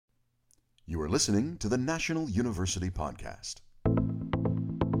You are listening to the National University Podcast.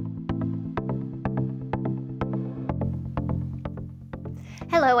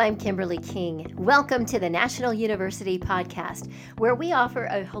 Hello, I'm Kimberly King. Welcome to the National University Podcast, where we offer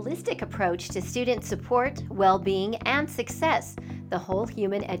a holistic approach to student support, well-being, and success, the whole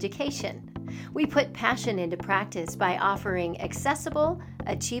human education. We put passion into practice by offering accessible,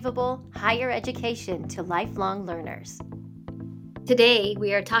 achievable, higher education to lifelong learners. Today,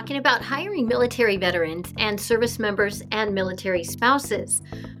 we are talking about hiring military veterans and service members and military spouses.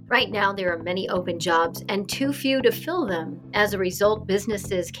 Right now, there are many open jobs and too few to fill them. As a result,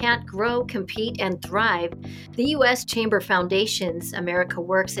 businesses can't grow, compete, and thrive. The U.S. Chamber Foundation's America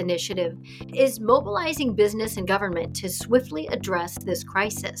Works initiative is mobilizing business and government to swiftly address this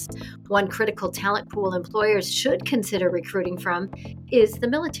crisis. One critical talent pool employers should consider recruiting from is the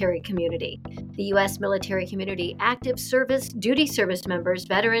military community. The U.S. military community, active service, duty service members,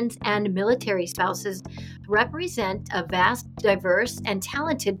 veterans, and military spouses represent a vast, diverse, and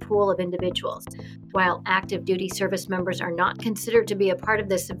talented pool of individuals. While active duty service members are not considered to be a part of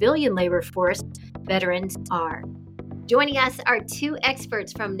the civilian labor force, veterans are. Joining us are two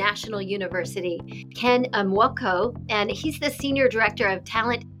experts from National University, Ken Amoako, and he's the Senior Director of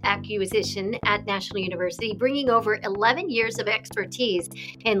Talent Acquisition at National University, bringing over 11 years of expertise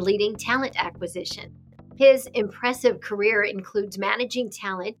in leading talent acquisition. His impressive career includes managing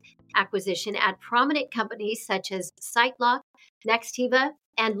talent acquisition at prominent companies such as SiteLock, Nextiva,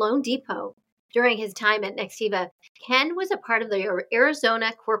 and Loan Depot. During his time at Nextiva, Ken was a part of the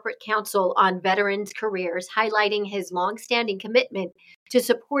Arizona Corporate Council on Veterans Careers, highlighting his longstanding commitment to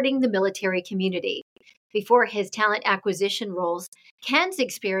supporting the military community. Before his talent acquisition roles, Ken's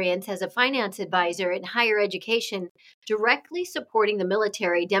experience as a finance advisor in higher education directly supporting the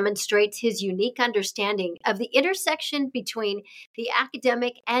military demonstrates his unique understanding of the intersection between the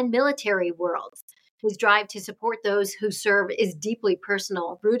academic and military worlds. His drive to support those who serve is deeply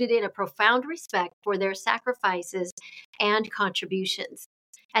personal, rooted in a profound respect for their sacrifices and contributions.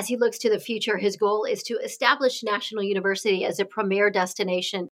 As he looks to the future, his goal is to establish National University as a premier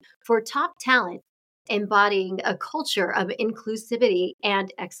destination for top talent, embodying a culture of inclusivity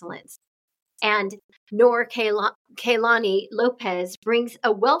and excellence. And Noor Kayali Lopez brings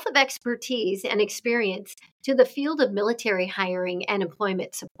a wealth of expertise and experience to the field of military hiring and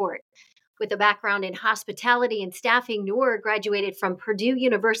employment support. With a background in hospitality and staffing, Noor graduated from Purdue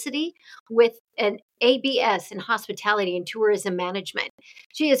University with an ABS in Hospitality and Tourism Management.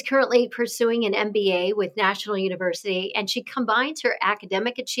 She is currently pursuing an MBA with National University, and she combines her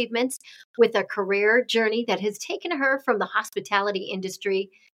academic achievements with a career journey that has taken her from the hospitality industry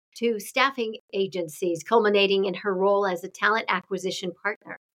to staffing agencies, culminating in her role as a talent acquisition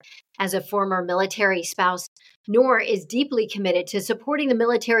partner. As a former military spouse, Noor is deeply committed to supporting the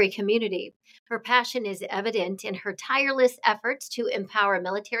military community. Her passion is evident in her tireless efforts to empower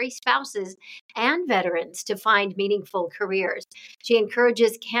military spouses and veterans to find meaningful careers. She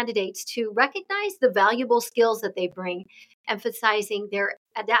encourages candidates to recognize the valuable skills that they bring, emphasizing their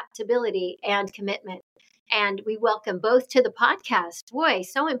adaptability and commitment. And we welcome both to the podcast. Boy,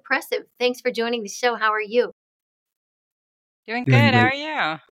 so impressive. Thanks for joining the show. How are you? Doing good. How are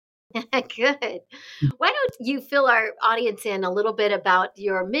you? Good. Why don't you fill our audience in a little bit about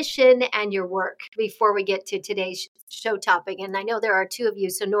your mission and your work before we get to today's show topic? And I know there are two of you.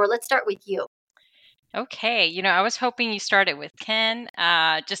 So, Noor, let's start with you. Okay. I was hoping you started with Ken,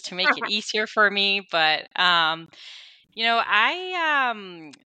 just to make it easier for me. But, I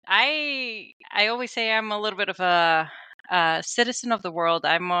always say I'm a little bit of a citizen of the world.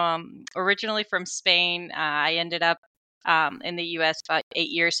 I'm originally from Spain. I ended up in the U.S. about 8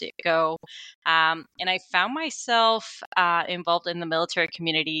 years ago. And I found myself involved in the military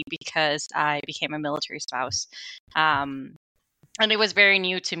community because I became a military spouse. And it was very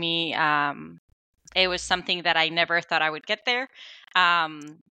new to me. It was something that I never thought I would get there.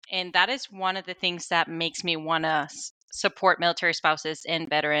 And that is one of the things that makes me want to support military spouses and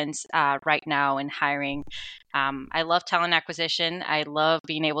veterans right now in hiring. I love talent acquisition. I love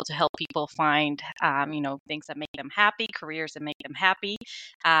being able to help people find, things that make them happy, careers that make them happy.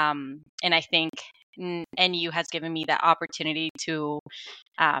 And I think NU has given me that opportunity to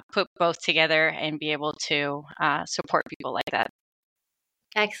put both together and be able to support people like that.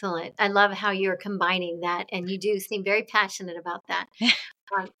 Excellent. I love how you're combining that, and you do seem very passionate about that.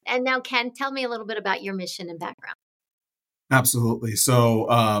 And now, Ken, tell me a little bit about your mission and background. Absolutely. So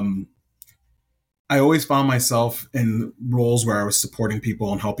I always found myself in roles where I was supporting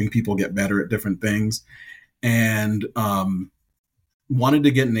people and helping people get better at different things, and wanted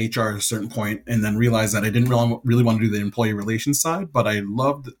to get in HR at a certain point, and then realized that I didn't really want to do the employee relations side, but I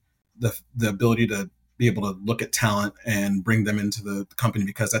loved the ability to be able to look at talent and bring them into the company,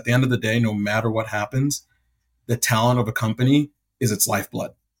 because at the end of the day, no matter what happens, the talent of a company is its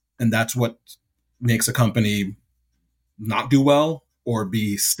lifeblood. And that's what makes a company not do well or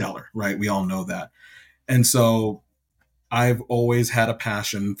be stellar, right? We all know that. And so I've always had a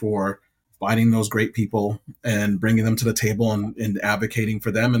passion for finding those great people and bringing them to the table and advocating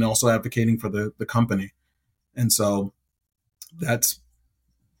for them, and also advocating for the company. And so that's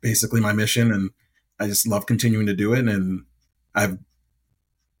basically my mission. And I just love continuing to do it. And I've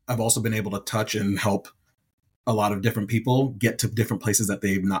also been able to touch and help a lot of different people get to different places that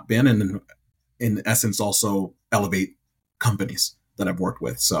they've not been, and in essence also elevate companies that I've worked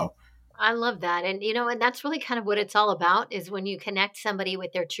with. So I love that. And, and that's really kind of what it's all about, is when you connect somebody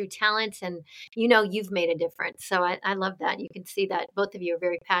with their true talents and, you've made a difference. So I love that. You can see that both of you are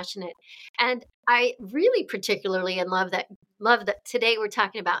very passionate. And I really particularly love that today we're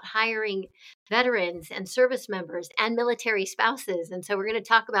talking about hiring veterans and service members and military spouses. And so we're going to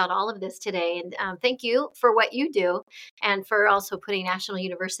talk about all of this today. And thank you for what you do, and for also putting National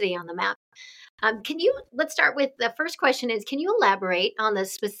University on the map. Let's start with the first question is, can you elaborate on the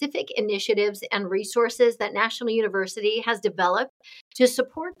specific initiatives and resources that National University has developed to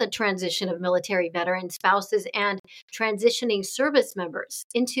support the transition of military veteran spouses and transitioning service members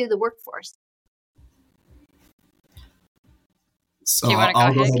into the workforce? So Do you want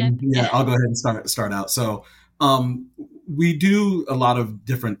to go ahead, Ken? I'll go ahead and start out. So we do a lot of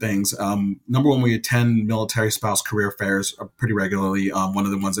different things. Number one, we attend military spouse career fairs pretty regularly. One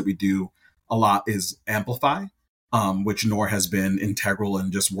of the ones that we do a lot is Amplify, which Noor has been integral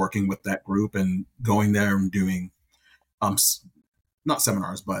in just working with that group and going there and doing not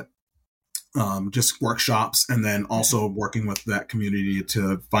seminars, but just workshops, and then also working with that community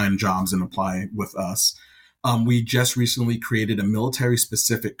to find jobs and apply with us. We just recently created a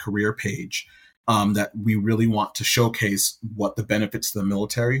military-specific career page that we really want to showcase what the benefits to the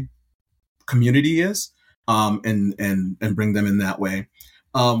military community is, and bring them in that way.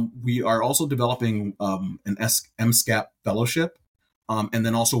 We are also developing an MSCAP fellowship, and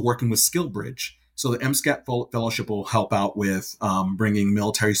then also working with SkillBridge. So the MSCAP fellowship will help out with bringing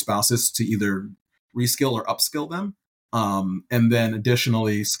military spouses to either reskill or upskill them. And then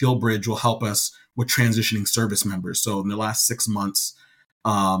additionally, SkillBridge will help us with transitioning service members. So in the last 6 months,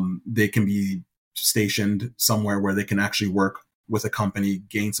 they can be stationed somewhere where they can actually work with a company,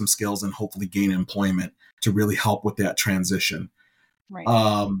 gain some skills, and hopefully gain employment to really help with that transition.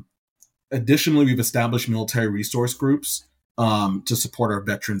 Right. Additionally, we've established military resource groups to support our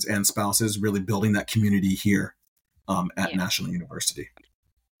veterans and spouses, really building that community here at National University.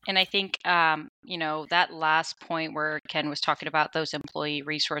 And I think, that last point where Ken was talking about those employee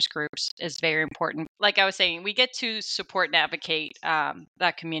resource groups is very important. Like I was saying, we get to support and advocate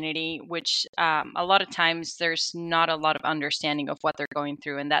that community, which a lot of times there's not a lot of understanding of what they're going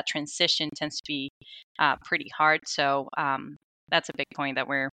through. And that transition tends to be pretty hard. So that's a big point that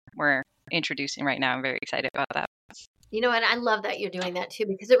we're introducing right now. I'm very excited about that. And I love that you're doing that too,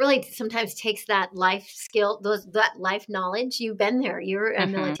 because it really sometimes takes that life skill, that life knowledge. You've been there. You're a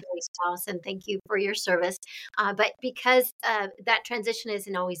military spouse, and thank you for your service. But because that transition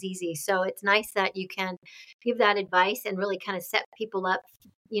isn't always easy, so it's nice that you can give that advice and really kind of set people up,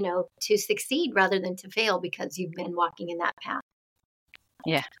 to succeed rather than to fail, because you've been walking in that path.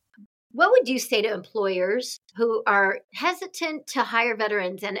 Yeah. What would you say to employers who are hesitant to hire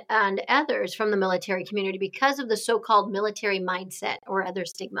veterans and others from the military community because of the so-called military mindset or other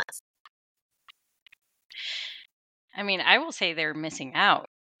stigmas? I mean, I will say they're missing out.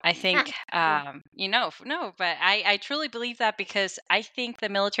 I think, but I truly believe that, because I think the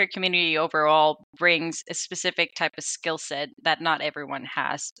military community overall brings a specific type of skill set that not everyone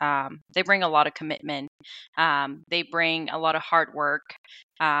has. They bring a lot of commitment. They bring a lot of hard work.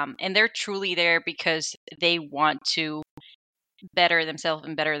 And they're truly there because they want to better themselves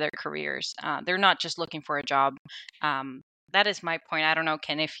and better their careers. They're not just looking for a job. That is my point. I don't know,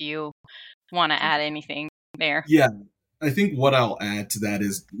 Ken, if you want to add anything there. Yeah. I think what I'll add to that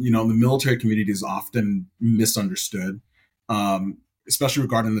is, the military community is often misunderstood, especially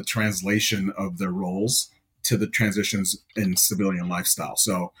regarding the translation of their roles to the transitions in civilian lifestyle.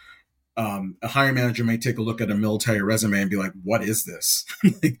 So a hiring manager may take a look at a military resume and be like, what is this?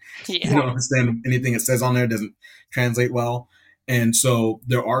 You don't understand anything it says on there, doesn't translate well. And so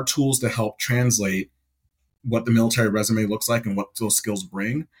there are tools to help translate what the military resume looks like and what those skills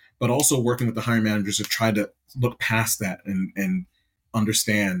bring, but also working with the hiring managers to try to look past that and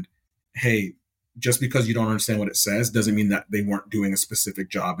understand, hey, just because you don't understand what it says doesn't mean that they weren't doing a specific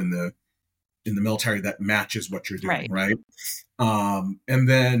job in the in the military that matches what you're doing, Right. right? And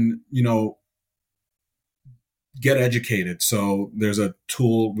then, get educated. So there's a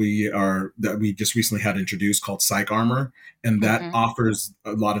tool that we just recently had introduced called Psych Armor, and that Hmm. offers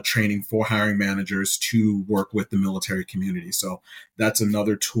a lot of training for hiring managers to work with the military community. So that's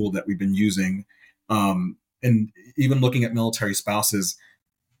another tool that we've been using. And even looking at military spouses,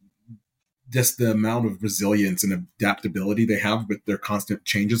 just the amount of resilience and adaptability they have with their constant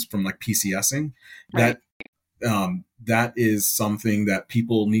changes from like PCSing, Right. that is something that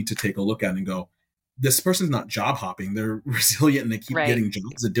people need to take a look at and go, this person's not job hopping. They're resilient and they keep Right. getting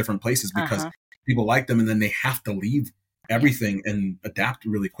jobs at different places because Uh-huh. people like them, and then they have to leave Yeah. everything and adapt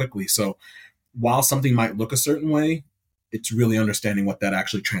really quickly. So while something might look a certain way, it's really understanding what that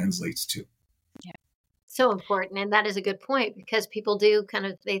actually translates to. So important, and that is a good point, because people do kind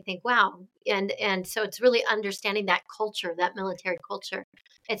of, they think, wow, and so it's really understanding that culture, that military culture.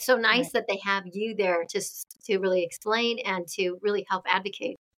 It's so Right. nice that they have you there to really explain and to really help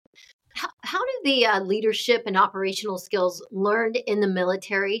advocate. How do the leadership and operational skills learned in the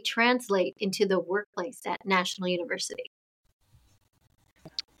military translate into the workplace at National University?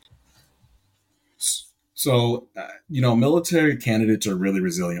 So, military candidates are really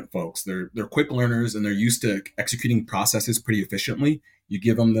resilient folks. They're quick learners and they're used to executing processes pretty efficiently. You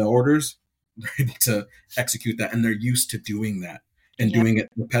give them the orders, they're able to execute that, and they're used to doing that and Yeah. doing it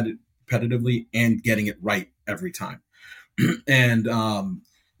repetitively and getting it right every time. And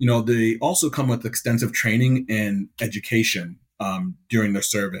they also come with extensive training and education during their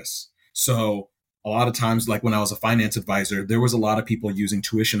service. So a lot of times, like when I was a finance advisor, there was a lot of people using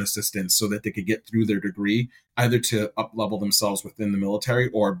tuition assistance so that they could get through their degree, either to up level themselves within the military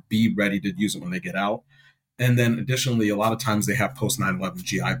or be ready to use it when they get out. And then additionally, a lot of times they have post 9/11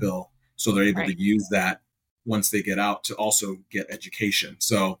 GI Bill, so they're able Right. to use that once they get out to also get education.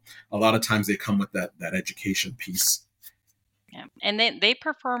 So a lot of times they come with that education piece. Yeah, and they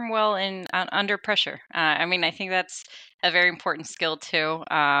perform well in under pressure. I mean, I think that's a very important skill too.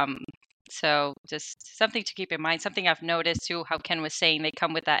 So just something to keep in mind. Something I've noticed too, how Ken was saying, they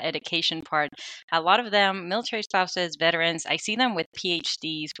come with that education part. A lot of them, military spouses, veterans, I see them with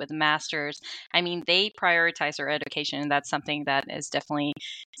PhDs, with masters. I mean, they prioritize their education, and that's something that is definitely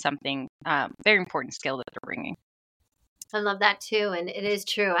something very important skill that they're bringing. I love that too. And it is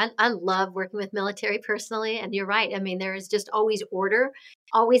true. I love working with military personally. And you're right. I mean, there is just always order,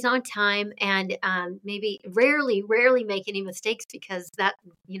 always on time, and maybe rarely make any mistakes, because that,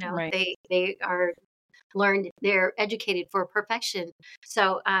 Right. they are learned, they're educated for perfection.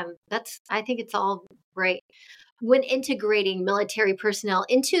 So I think it's all great. When integrating military personnel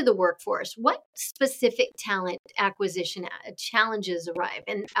into the workforce, what specific talent acquisition challenges arrive?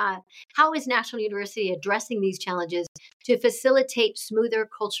 And how is National University addressing these challenges to facilitate smoother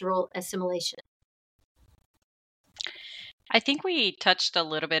cultural assimilation? I think we touched a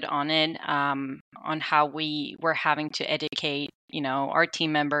little bit on it, on how we were having to educate, our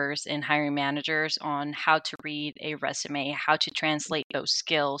team members and hiring managers on how to read a resume, how to translate those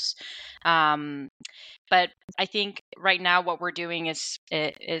skills. Um, but I think right now what we're doing is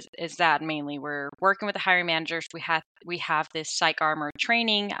that mainly we're working with the hiring managers. We have this Psych Armor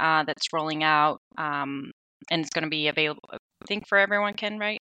training that's rolling out, and it's going to be available, I think, for everyone. Ken,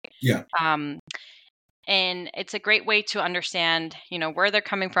 right? Yeah. Um, and it's a great way to understand, where they're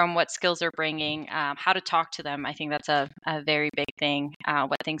coming from, what skills they're bringing, how to talk to them. I think that's a very big thing,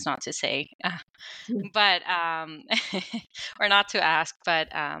 what things not to say, but or not to ask. But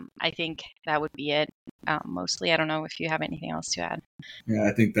I think that would be it, mostly. I don't know if you have anything else to add. Yeah,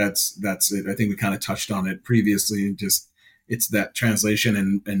 I think that's it. I think we kind of touched on it previously. Just it's that translation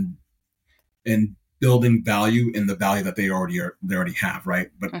and building value in the value that they already have,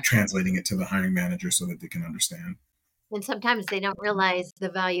 right? But Mhm. translating it to the hiring manager so that they can understand. And sometimes they don't realize the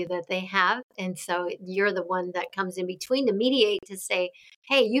value that they have. And so you're the one that comes in between to mediate, to say,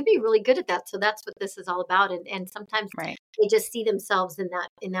 hey, you'd be really good at that. So that's what this is all about. And sometimes Right. they just see themselves in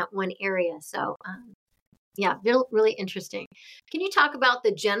that one area. So yeah, really interesting. Can you talk about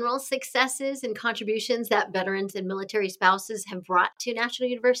the general successes and contributions that veterans and military spouses have brought to National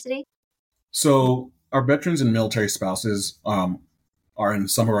University? So our veterans and military spouses are in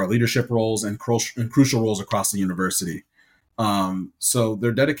some of our leadership roles and crucial roles across the university. So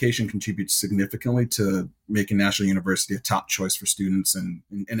their dedication contributes significantly to making National University a top choice for students, and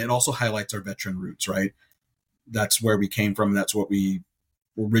it also highlights our veteran roots, right? That's where we came from. That's what we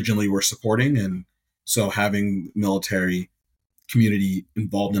originally were supporting, and so having military community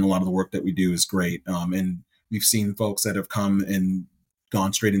involved in a lot of the work that we do is great. And we've seen folks that have come and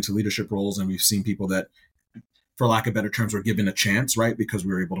gone straight into leadership roles, and we've seen people that for lack of better terms, were given a chance, right? Because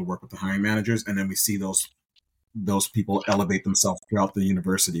we were able to work with the hiring managers, and then we see those people elevate themselves throughout the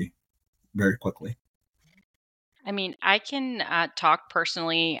university very quickly. I mean, I can talk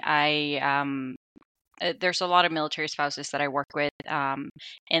personally. There's a lot of military spouses that I work with,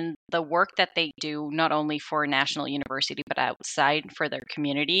 and the work that they do, not only for National University, but outside for their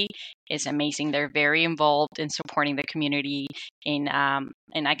community, is amazing. They're very involved in supporting the community. And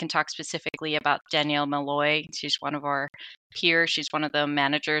I can talk specifically about Danielle Malloy. She's one of our peers. She's one of the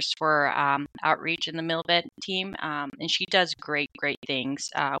managers for outreach in the MilVet team, and she does great things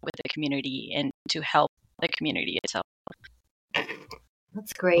with the community and to help the community itself.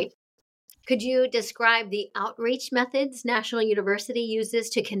 That's great. Could you describe the outreach methods National University uses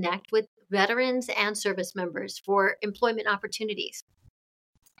to connect with veterans and service members for employment opportunities?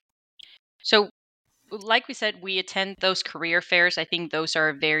 So, like we said, we attend those career fairs. I think those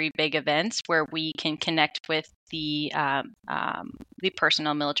are very big events where we can connect with the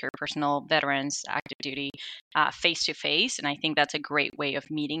personnel, military personnel, veterans, active duty, face to face, and I think that's a great way of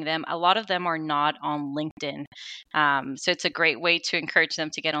meeting them. A lot of them are not on LinkedIn, so it's a great way to encourage them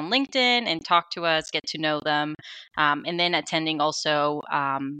to get on LinkedIn and talk to us, get to know them, and then attending also.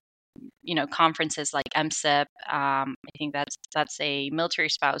 Conferences like MSIP. I think that's a military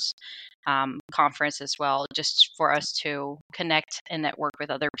spouse conference as well, just for us to connect and network with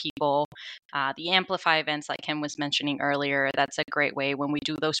other people. The Amplify events, like Ken was mentioning earlier, that's a great way. When we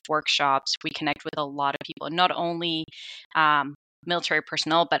do those workshops, we connect with a lot of people, not only military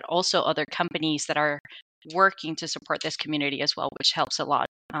personnel, but also other companies that are working to support this community as well, which helps a lot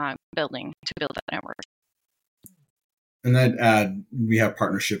to build that network. And I'd add, we have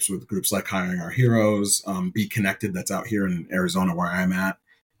partnerships with groups like Hiring Our Heroes, Be Connected, that's out here in Arizona where I'm at.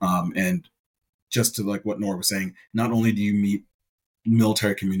 And just to like what Noor was saying, not only do you meet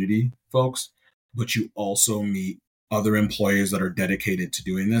military community folks, but you also meet other employees that are dedicated to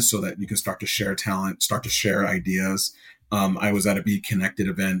doing this so that you can start to share talent, start to share ideas. I was at a Be Connected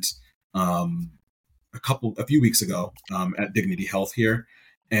event a few weeks ago at Dignity Health here,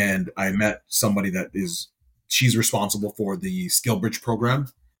 and I met somebody she's responsible for the Skill Bridge program,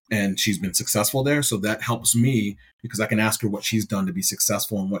 and she's been successful there. So that helps me because I can ask her what she's done to be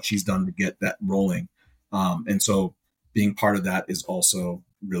successful and what she's done to get that rolling. And so being part of that is also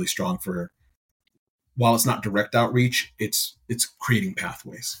really strong while it's not direct outreach, it's creating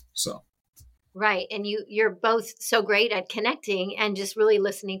pathways. So. Right. And you're both so great at connecting and just really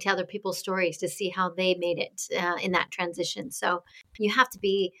listening to other people's stories to see how they made it in that transition. So you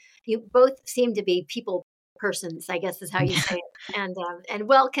both seem to be people persons, I guess is how you say it, and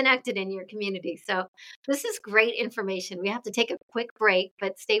well connected in your community. So this is great information. We have to take a quick break,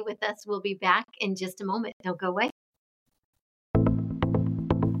 but stay with us. We'll be back in just a moment. Don't go away.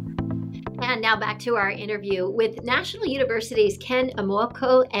 And now back to our interview with National University's Ken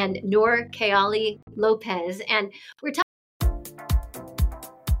Amoako and Noor Kayali Lopez. And we're talking.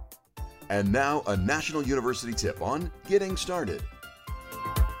 And now a National University tip on getting started.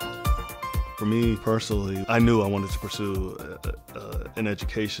 For me personally, I knew I wanted to pursue an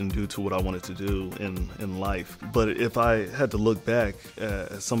education due to what I wanted to do in life. But if I had to look back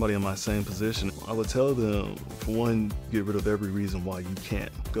at somebody in my same position, I would tell them, for one, get rid of every reason why you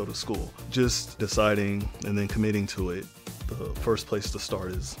can't go to school. Just deciding and then committing to it. The first place to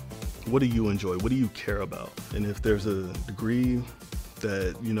start is, what do you enjoy? What do you care about? And if there's a degree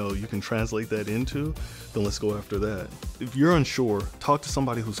that you can translate that into, then let's go after that. If you're unsure, talk to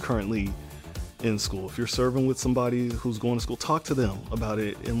somebody who's currently in school. If you're serving with somebody who's going to school, talk to them about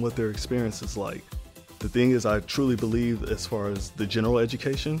it and what their experience is like. The thing is, I truly believe as far as the general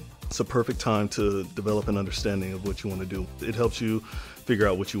education, it's a perfect time to develop an understanding of what you want to do. It helps you figure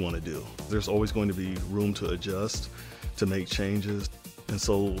out what you want to do. There's always going to be room to adjust, to make changes. And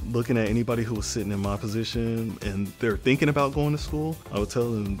so looking at anybody who was sitting in my position and they're thinking about going to school, I would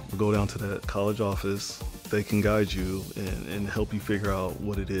tell them, go down to that college office. They can guide you and help you figure out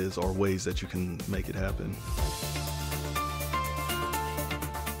what it is or ways that you can make it happen.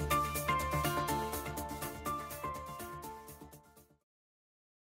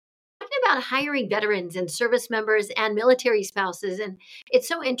 About hiring veterans and service members and military spouses. And it's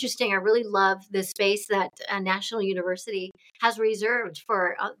so interesting. I really love the space that National University has reserved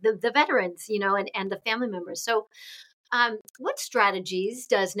for the veterans, and the family members. So what strategies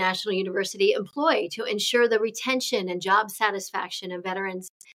does National University employ to ensure the retention and job satisfaction of veterans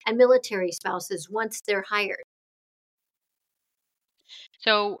and military spouses once they're hired?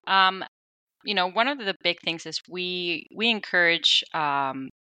 So, one of the big things is we encourage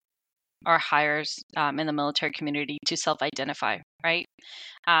our hires in the military community to self-identify, right?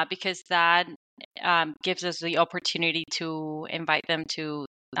 Because that gives us the opportunity to invite them to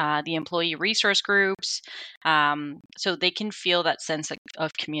the employee resource groups, so they can feel that sense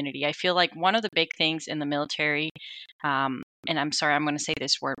of community. I feel like one of the big things in the military, and I'm sorry, I'm going to say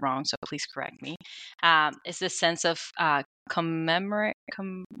this word wrong, so please correct me, is this sense of what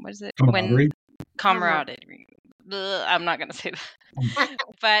is it? Camaraderie. Camaraderie. I'm not going to say that.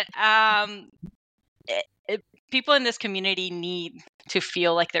 But people in this community need to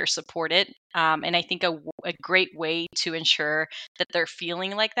feel like they're supported. And I think a great way to ensure that they're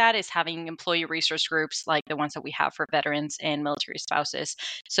feeling like that is having employee resource groups like the ones that we have for veterans and military spouses,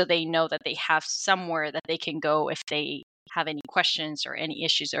 so they know that they have somewhere that they can go if they have any questions or any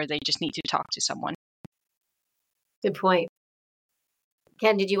issues, or they just need to talk to someone. Good point.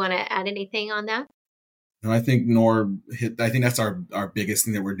 Ken, did you want to add anything on that? And I think I think that's our biggest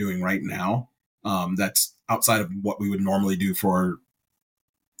thing that we're doing right now. That's outside of what we would normally do for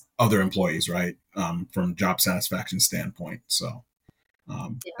other employees, right? From job satisfaction standpoint. So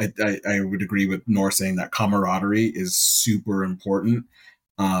I would agree with Noor saying that camaraderie is super important,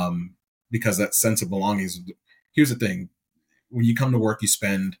 because that sense of belonging is, here's the thing. When you come to work, you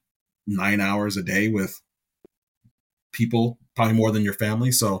spend 9 hours a day with people, probably more than your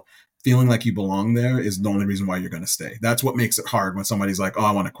family. So feeling like you belong there is the only reason why you're going to stay. That's what makes it hard when somebody's like, oh,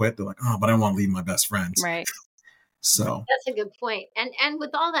 I want to quit. They're like, oh, but I don't want to leave my best friends. Right. So that's a good point. And with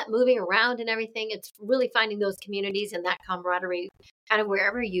all that moving around and everything, it's really finding those communities and that camaraderie kind of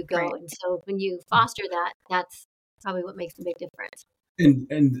wherever you go. Right. And so when you foster that, that's probably what makes a big difference.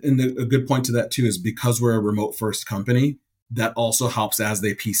 And a good point to that too is because we're a remote first company, that also helps as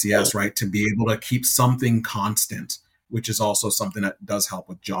they PCS, right? To be able to keep something constant, which is also something that does help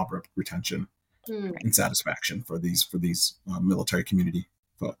with job retention and satisfaction for these military community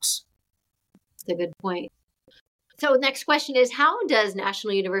folks. That's a good point. So next question is, how does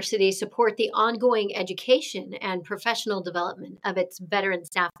National University support the ongoing education and professional development of its veteran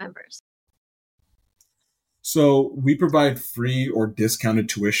staff members? So we provide free or discounted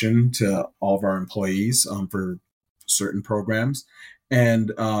tuition to all of our employees for certain programs.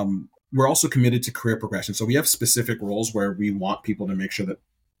 And we're also committed to career progression. So we have specific roles where we want people to make sure that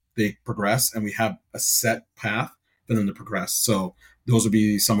they progress, and we have a set path for them to progress. So those would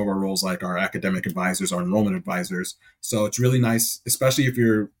be some of our roles, like our academic advisors, our enrollment advisors. So it's really nice, especially if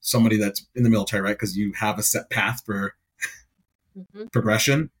you're somebody that's in the military, right? Because you have a set path for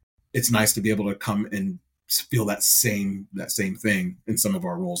progression. It's nice to be able to come and feel that same thing in some of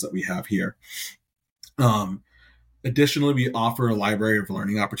our roles that we have here. Additionally, we offer a library of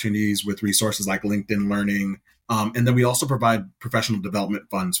learning opportunities with resources like LinkedIn Learning. And then we also provide professional development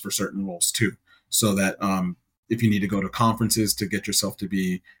funds for certain roles too. So that if you need to go to conferences to get yourself to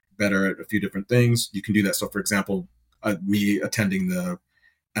be better at a few different things, you can do that. So for example, me attending the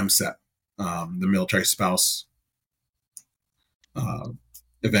MSEP, the military spouse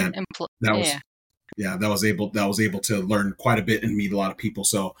event, that was able to learn quite a bit and meet a lot of people.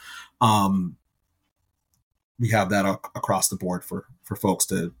 So we have that across the board for folks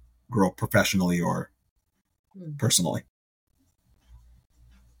to grow professionally or personally.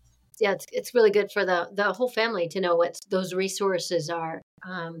 Yeah, it's really good for the whole family to know what those resources are.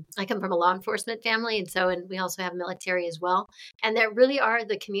 I come from a law enforcement family, and we also have military as well. And there really are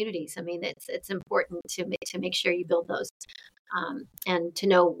the communities. I mean, it's important to make sure you build those, and to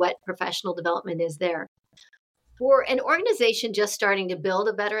know what professional development is there. For an organization just starting to build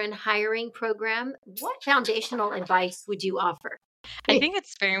a veteran hiring program, what foundational advice would you offer? I think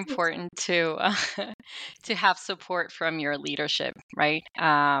it's very important to have support from your leadership, right?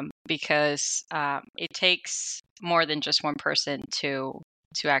 Because it takes more than just one person to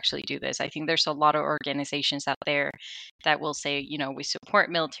actually do this. I think there's a lot of organizations out there that will say, we support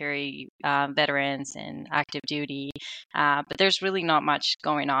military veterans and active duty, but there's really not much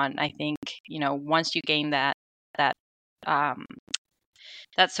going on. I think, once you gain that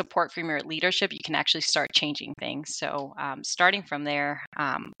support from your leadership, you can actually start changing things. So starting from there,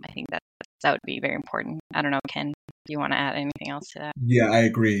 I think that would be very important. I don't know, Ken, do you want to add anything else to that? Yeah, I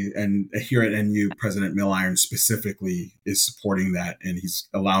agree. And here at NU, President Milliron specifically is supporting that, and he's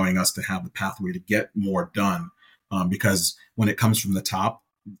allowing us to have the pathway to get more done. Because when it comes from the top,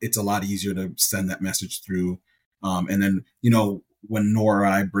 it's a lot easier to send that message through. And then, when Noor or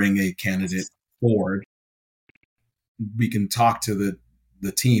I bring a candidate forward, we can talk to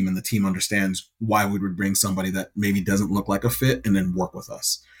the team, and the team understands why we would bring somebody that maybe doesn't look like a fit and then work with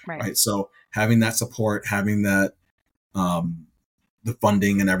us. Right. So having that support, having that, the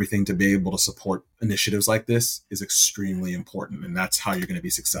funding and everything to be able to support initiatives like this is extremely important. And that's how you're going to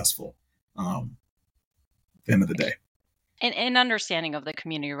be successful at the end of the day. and understanding of the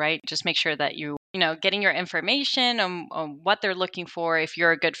community, right? Just make sure that getting your information on what they're looking for, if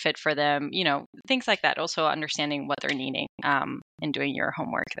you're a good fit for them, things like that. Also understanding what they're needing, and doing your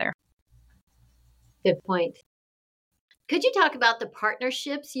homework there. Good point. Could you talk about the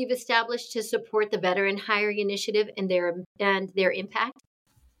partnerships you've established to support the Veteran Hiring Initiative and their impact?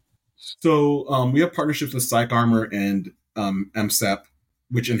 So we have partnerships with Psych Armor and MSEP,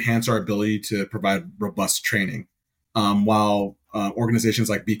 which enhance our ability to provide robust training. While organizations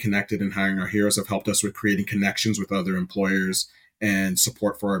like Be Connected and Hiring Our Heroes have helped us with creating connections with other employers and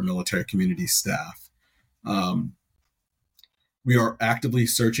support for our military community staff. We are actively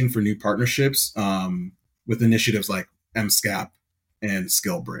searching for new partnerships with initiatives like MSCAP and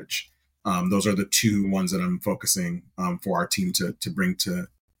SkillBridge. Those are the two ones that I'm focusing for our team to bring to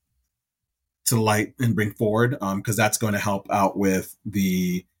light and bring forward, because that's going to help out with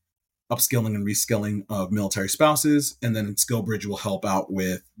the upskilling and reskilling of military spouses, and then SkillBridge will help out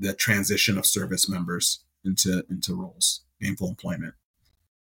with the transition of service members into roles, gainful employment.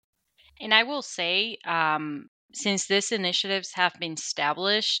 And I will say, since these initiatives have been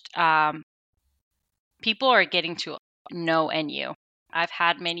established, people are getting to know NU. I've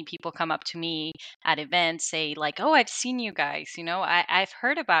had many people come up to me at events say like, "Oh, I've seen you guys. I've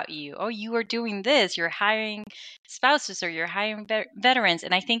heard about you. Oh, you are doing this. You're hiring spouses or you're hiring veterans."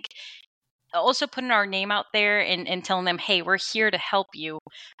 And I think also putting our name out there and telling them, "Hey, we're here to help you."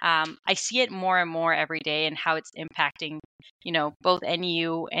 I see it more and more every day and how it's impacting, both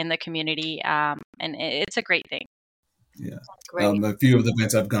NU and the community. And it's a great thing. Yeah. A few of the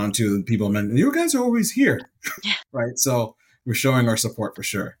events I've gone to, people mentioned, "You guys are always here." Yeah. Right. So we're showing our support for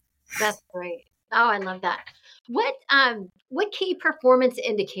sure. That's great. Oh, I love that. What key performance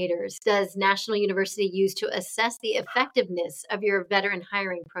indicators does National University use to assess the effectiveness of your veteran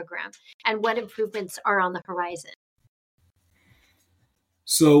hiring program, and what improvements are on the horizon?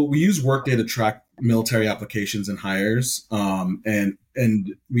 So we use Workday to track military applications and hires, and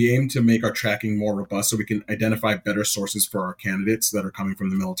we aim to make our tracking more robust so we can identify better sources for our candidates that are coming from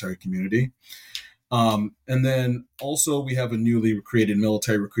the military community. And then also we have a newly created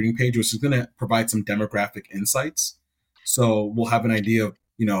military recruiting page, which is going to provide some demographic insights. So we'll have an idea of,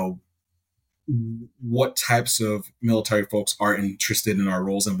 what types of military folks are interested in our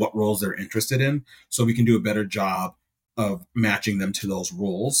roles and what roles they're interested in, so we can do a better job of matching them to those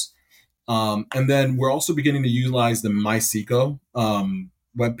roles. And then we're also beginning to utilize the MySeco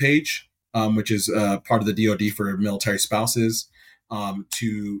webpage, which is part of the DoD for military spouses,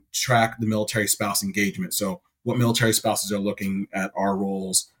 to track the military spouse engagement. So what military spouses are looking at our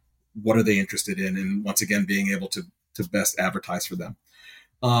roles, what are they interested in, and once again, being able to best advertise for them.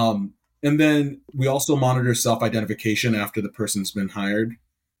 And then we also monitor self-identification after the person's been hired,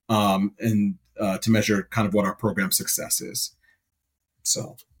 and to measure kind of what our program success is.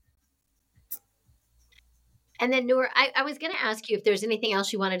 So. And then, Noor, I was going to ask you if there's anything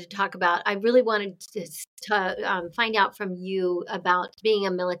else you wanted to talk about. I really wanted to find out from you about being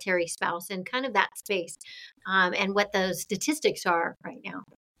a military spouse and kind of that space, and what those statistics are right now.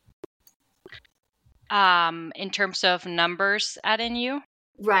 In terms of numbers at NU?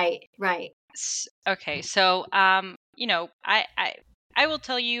 Right. Okay. So, I will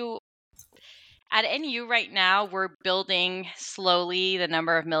tell you, at NU right now, we're building slowly the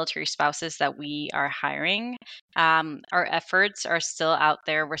number of military spouses that we are hiring. Our efforts are still out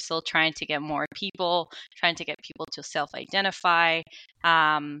there. We're still trying to get more people, trying to get people to self-identify.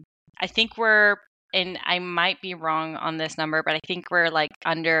 I think and I might be wrong on this number, but I think we're like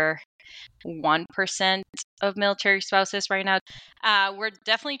under 1% of military spouses right now. We're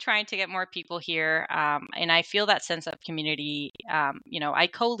definitely trying to get more people here, and I feel that sense of community. I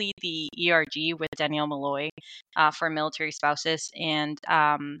co-lead the ERG with Danielle Malloy for military spouses, and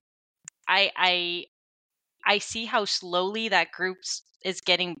I see how slowly that group is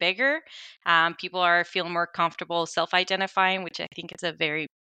getting bigger. People are feeling more comfortable self-identifying, which I think is a very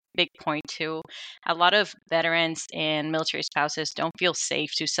big point too. A lot of veterans and military spouses don't feel safe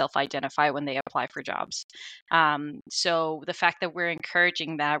to self-identify when they apply for jobs. So the fact that we're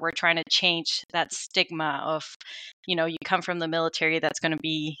encouraging that, we're trying to change that stigma of, you come from the military, that's going to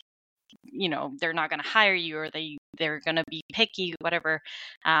be, they're not going to hire you, or they're going to be picky, whatever.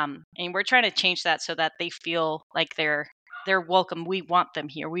 And we're trying to change that so that they feel like they're welcome. We want them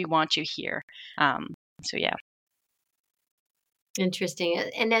here. We want you here. So yeah. Interesting.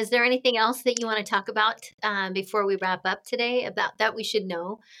 And is there anything else that you want to talk about before we wrap up today about that we should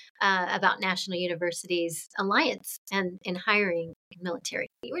know about National University's alliance and in hiring military?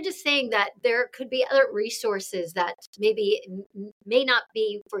 You were just saying that there could be other resources that maybe may not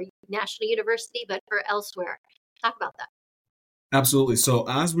be for National University, but for elsewhere. Talk about that. Absolutely. So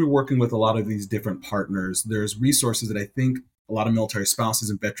as we're working with a lot of these different partners, there's resources that I think a lot of military spouses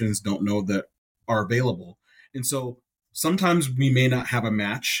and veterans don't know that are available. And so sometimes we may not have a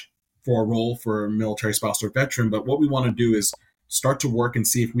match for a role for a military spouse or veteran, but what we want to do is start to work and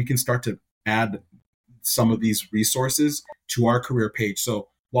see if we can start to add some of these resources to our career page. So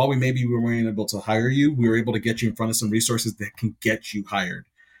while we weren't able to hire you, we were able to get you in front of some resources that can get you hired.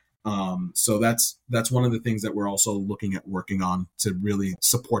 So that's one of the things that we're also looking at working on to really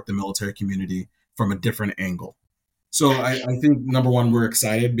support the military community from a different angle. So I think number one, we're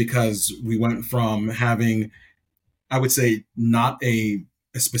excited because we went from having, I would say, not a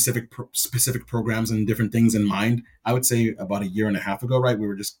specific programs and different things in mind. I would say about a year and a half ago, right?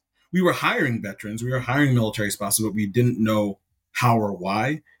 We were hiring veterans, we were hiring military spouses, but we didn't know how or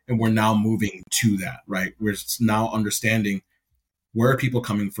why. And we're now moving to that, right? We're now understanding where are people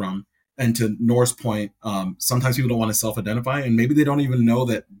coming from? And to Noor's point, sometimes people don't want to self-identify, and maybe they don't even know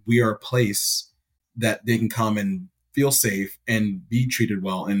that we are a place that they can come and feel safe and be treated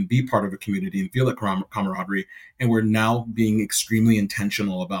well and be part of a community and feel that camaraderie. And we're now being extremely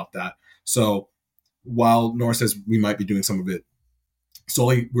intentional about that. So while Noor says we might be doing some of it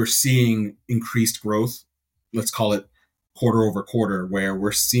slowly, we're seeing increased growth. Let's call it quarter over quarter, where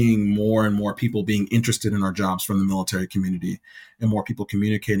we're seeing more and more people being interested in our jobs from the military community and more people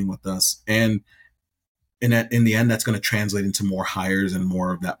communicating with us. And in the end, that's going to translate into more hires and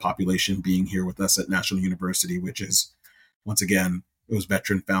more of that population being here with us at National University, which is, once again, it was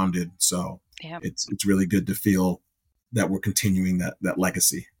veteran founded. So yeah, it's really good to feel that we're continuing that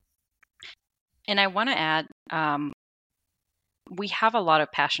legacy. And I want to add, we have a lot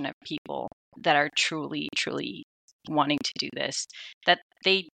of passionate people that are truly, truly wanting to do this, that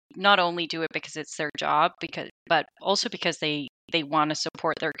they not only do it because it's their job, but also because they want to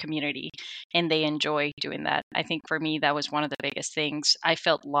support their community and they enjoy doing that. I think for me, that was one of the biggest things. I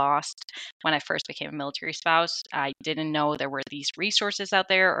felt lost when I first became a military spouse. I didn't know there were these resources out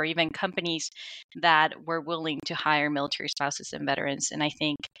there or even companies that were willing to hire military spouses and veterans. And I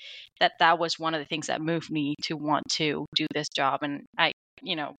think that was one of the things that moved me to want to do this job. And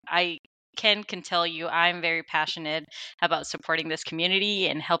Ken can tell you I'm very passionate about supporting this community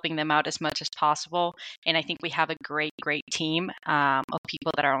and helping them out as much as possible. And I think we have a great, great team of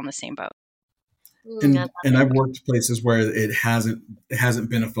people that are on the same boat. And I've worked places where it hasn't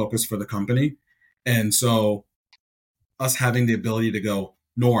been a focus for the company. And so us having the ability to go,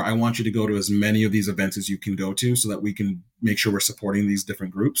 Noor, I want you to go to as many of these events as you can go to so that we can make sure we're supporting these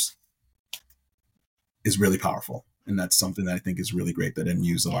different groups is really powerful. And that's something that I think is really great that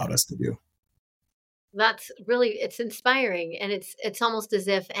NU's allowed us to do. That's really, it's inspiring. And it's almost as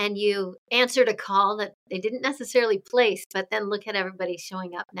if NU answered a call that they didn't necessarily place, but then look at everybody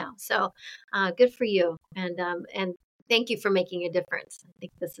showing up now. So good for you. And thank you for making a difference. I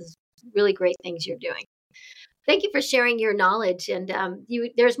think this is really great things you're doing. Thank you for sharing your knowledge. And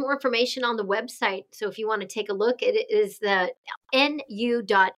there's more information on the website. So if you want to take a look, it is the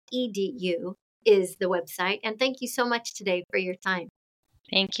nu.edu is the website. And thank you so much today for your time.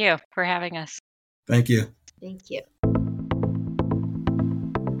 Thank you for having us. Thank you. Thank you.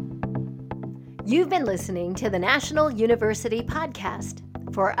 You've been listening to the National University Podcast.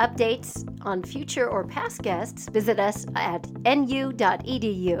 For updates on future or past guests, visit us at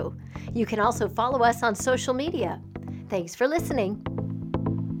nu.edu. You can also follow us on social media. Thanks for listening.